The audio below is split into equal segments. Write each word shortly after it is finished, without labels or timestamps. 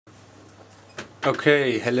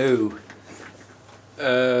Okay, hello.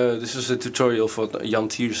 This is a tutorial for Yann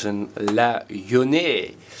Tiersen, La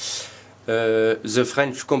Yonee, the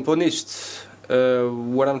French componist.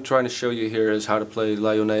 What I'm trying to show you here is how to play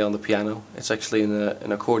La Yonee on the piano. It's actually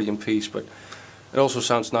an accordion piece, but it also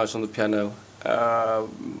sounds nice on the piano.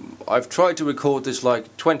 I've tried to record this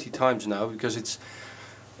like 20 times now because it's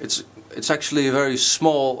actually a very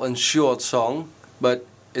small and short song, but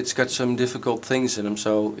it's got some difficult things in them,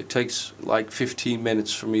 so it takes like 15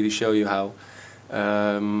 minutes for me to show you how.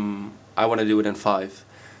 I want to do it in 5,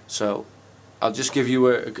 so I'll just give you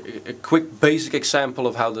a quick basic example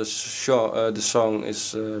of how the song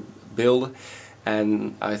is built,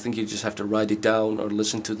 and I think you just have to write it down or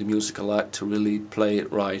listen to the music a lot to really play it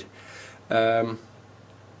right.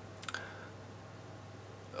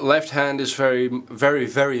 Left hand is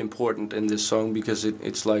very important in this song because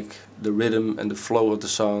it's like the rhythm and the flow of the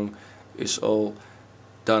song is all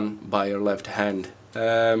done by your left hand.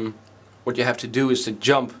 What you have to do is to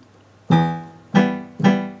jump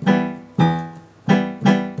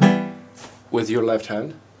with your left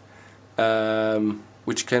hand,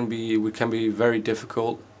 which can be very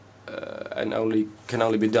difficult and can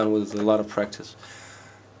only be done with a lot of practice.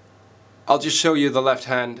 I'll just show you the left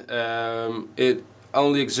hand. It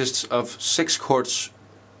only exists of 6 chords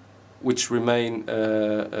which remain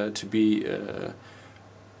to be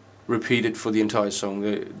repeated for the entire song.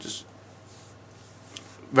 They're just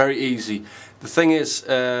very easy. The thing is,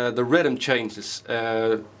 the rhythm changes.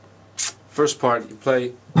 First part you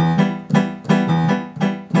play,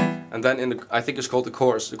 and then I think it's called the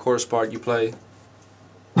chorus part you play.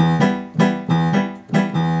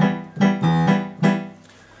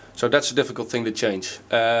 So that's a difficult thing to change,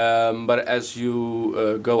 but as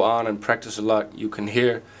you go on and practice a lot, you can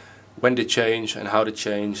hear when to change and how to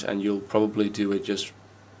change, and you'll probably do it just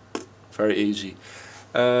very easy.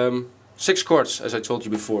 6 chords, as I told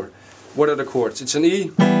you before. What are the chords? It's an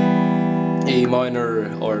E, E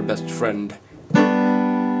minor or best friend,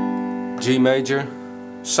 G major,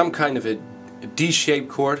 some kind of a D-shaped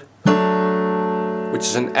chord, which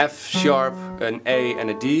is an F sharp, an A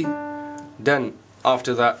and a D. Then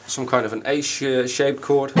after that, some kind of an A-shaped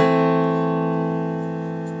chord,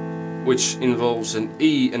 which involves an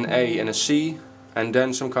E, an A and a C, and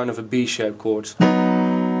then some kind of a B-shaped chord.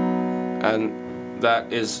 And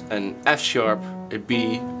that is an F sharp, a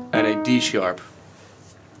B and a D sharp.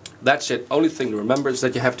 That's it. Only thing to remember is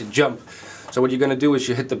that you have to jump. So what you're going to do is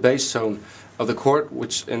you hit the bass tone of the chord,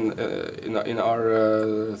 which in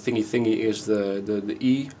our thingy is the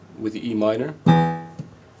E with the E minor.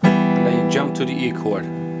 And then you jump to the E chord.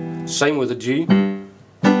 Same with the G,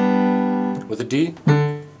 with the D,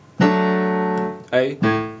 A,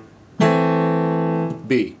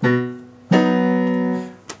 B.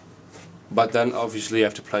 But then obviously you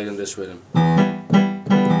have to play it in this rhythm.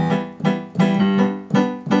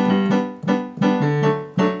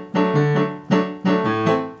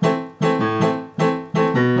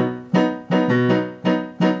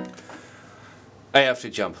 I have to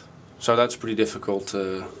jump, so that's pretty difficult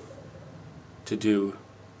to do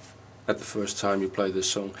at the first time you play this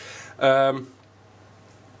song. As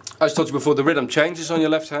I told you before, the rhythm changes on your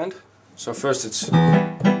left hand. So first it's,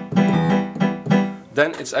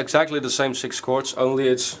 then it's exactly the same 6 chords, only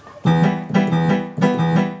it's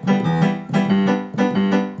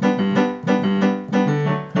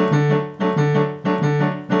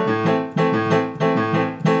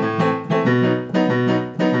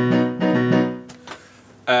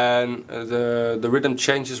and the rhythm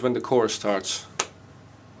changes when the chorus starts.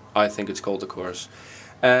 I think it's called the chorus,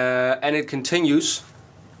 and it continues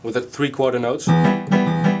with the 3/4 notes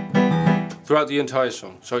throughout the entire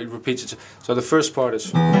song. So it repeats it. So the first part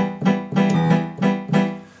is,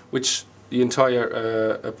 which the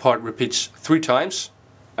entire part repeats 3 times,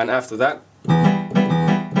 and after that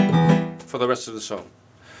for the rest of the song.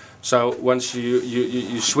 So once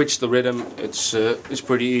you switch the rhythm, it's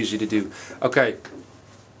pretty easy to do. Okay.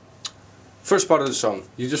 First part of the song,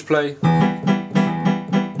 you just play.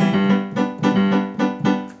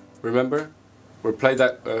 Remember, we're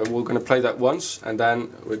going to play that once, and then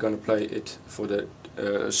we're going to play it for the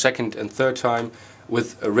second and third time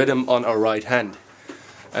with a rhythm on our right hand.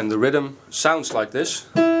 And the rhythm sounds like this.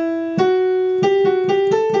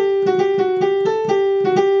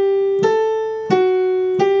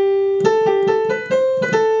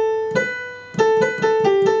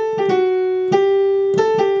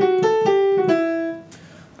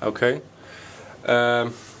 Okay.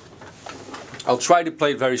 I'll try to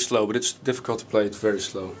play it very slow, but it's difficult to play it very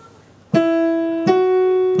slow.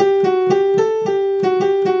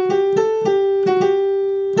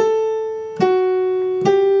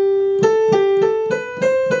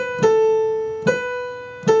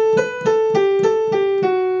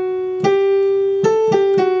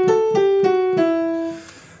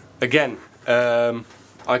 again,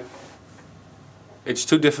 it's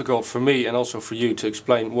too difficult for me and also for you to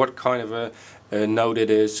explain what kind of a note it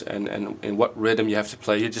is and in what rhythm you have to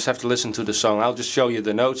play. You just have to listen to the song. I'll just show you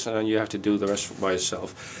the notes and then you have to do the rest by yourself.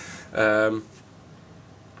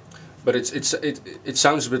 But it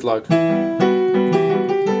sounds a bit like,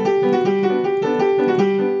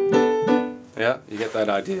 yeah, you get that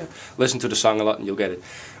idea. Listen to the song a lot and you'll get it.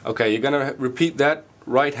 Okay, you're gonna repeat that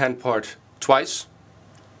right hand part twice.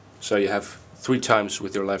 So you have 3 times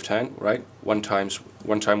with your left hand, right? One time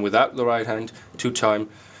without the right hand, two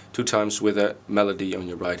times with a melody on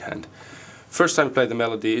your right hand. First time you play the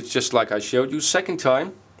melody, it's just like I showed you. Second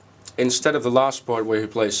time, instead of the last part where he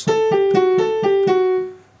plays,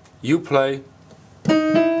 you play.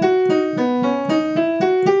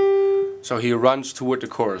 So he runs toward the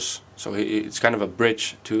chorus. So it's kind of a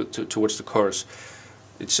bridge towards the chorus.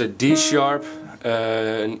 It's a D sharp,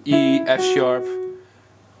 an E, F sharp,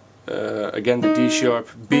 again the D sharp,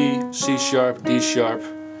 B, C sharp, D sharp,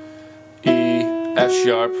 E, F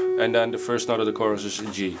sharp, and then the first note of the chorus is a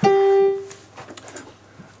G.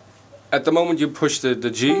 At the moment you push the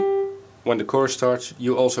G, when the chorus starts,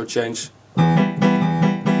 you also change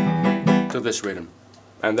to this rhythm.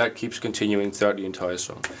 And that keeps continuing throughout the entire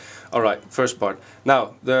song. Alright, first part.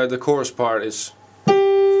 Now, the chorus part is...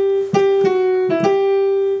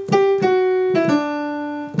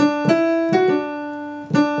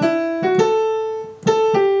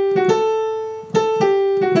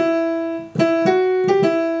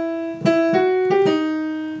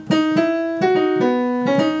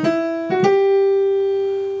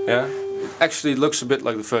 yeah, it actually looks a bit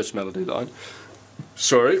like the first melody line.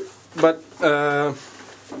 Sorry, but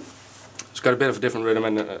it's got a bit of a different rhythm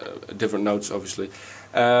and different notes, obviously.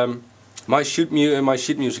 My sheet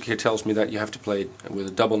music here tells me that you have to play it with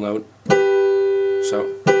a double note.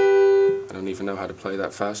 So I don't even know how to play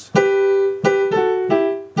that fast.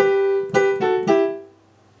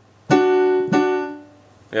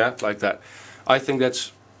 Yeah, like that. I think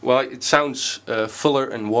that's, well, it sounds fuller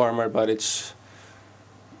and warmer, but it's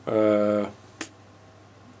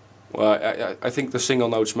well, I think the single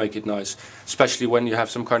notes make it nice, especially when you have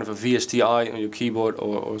some kind of a VSTi on your keyboard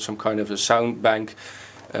or some kind of a sound bank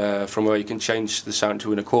from where you can change the sound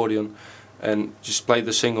to an accordion and just play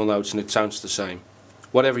the single notes and it sounds the same.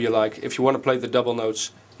 Whatever you like. If you want to play the double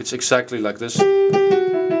notes, it's exactly like this.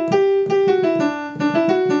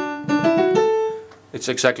 It's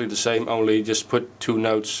exactly the same, only just put 2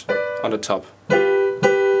 notes on the top,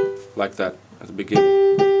 like that at the beginning.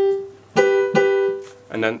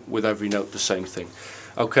 And then with every note the same thing.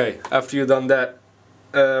 Okay, after you've done that,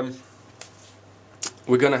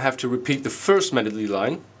 we're gonna have to repeat the first melody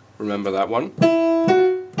line. Remember that one.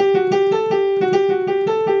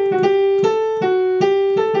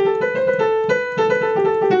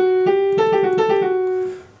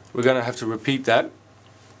 We're gonna have to repeat that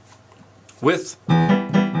with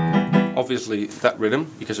obviously that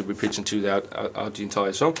rhythm, because it repeats into the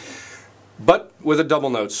entire song, but with the double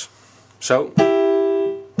notes. So